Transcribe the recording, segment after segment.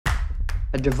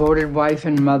a devoted wife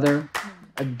and mother,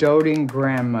 a doting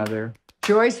grandmother.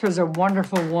 Joyce was a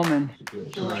wonderful woman.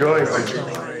 Joyce.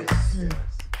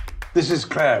 This is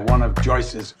Claire, one of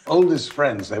Joyce's oldest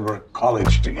friends. They were at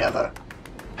college together.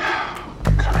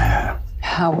 Claire.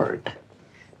 Howard,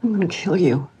 I'm gonna kill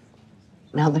you.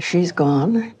 Now that she's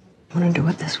gone, I'm gonna do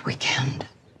it this weekend.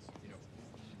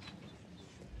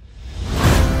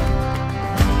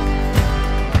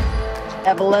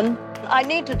 Evelyn, I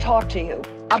need to talk to you.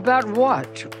 About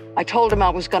what? I told him I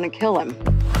was gonna kill him.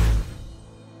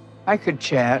 I could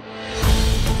chat.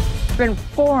 It's been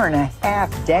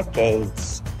 4.5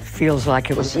 decades. Feels like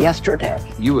it was yesterday.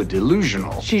 You were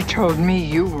delusional. She told me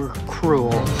you were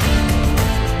cruel.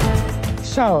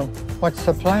 So, what's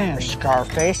the plan,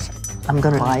 Scarface? I'm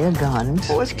gonna buy a gun.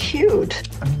 It was cute.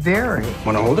 Very.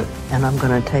 Want to hold it? And I'm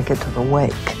gonna take it to the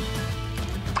wake.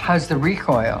 How's the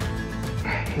recoil?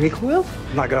 Recoil?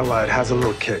 I'm not gonna lie, it has a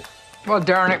little kick. Well,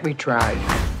 darn it, we tried.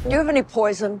 Do you have any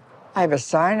poison? I have a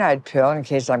cyanide pill in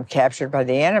case I'm captured by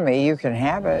the enemy. You can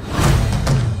have it.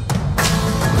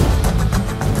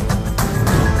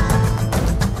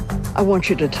 I want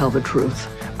you to tell the truth.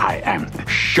 I am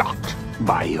shocked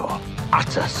by your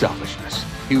utter selfishness.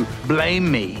 You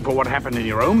blame me for what happened in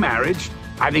your own marriage.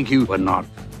 I think you were not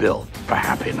built for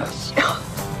happiness.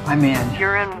 I'm in.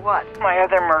 You're in what? My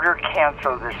other murder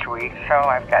canceled this week, so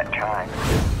I've got time.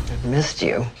 I've missed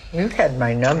you. You had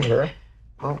my number,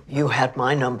 Well, you had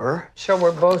my number. so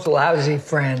we're both lousy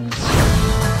friends.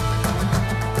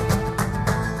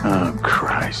 Oh,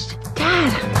 Christ.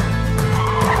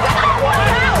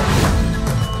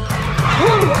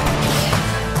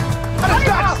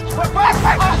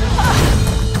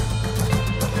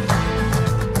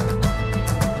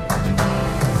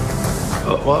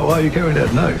 Why are you carrying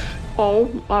that knife? Oh,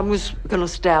 I was gonna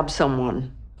stab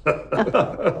someone.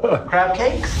 Crab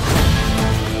cakes?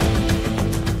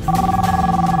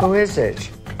 Who is it?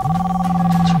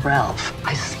 It's Ralph.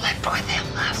 I slept with him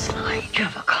last night. Do you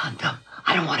have a condom?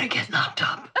 I don't want to get knocked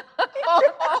up.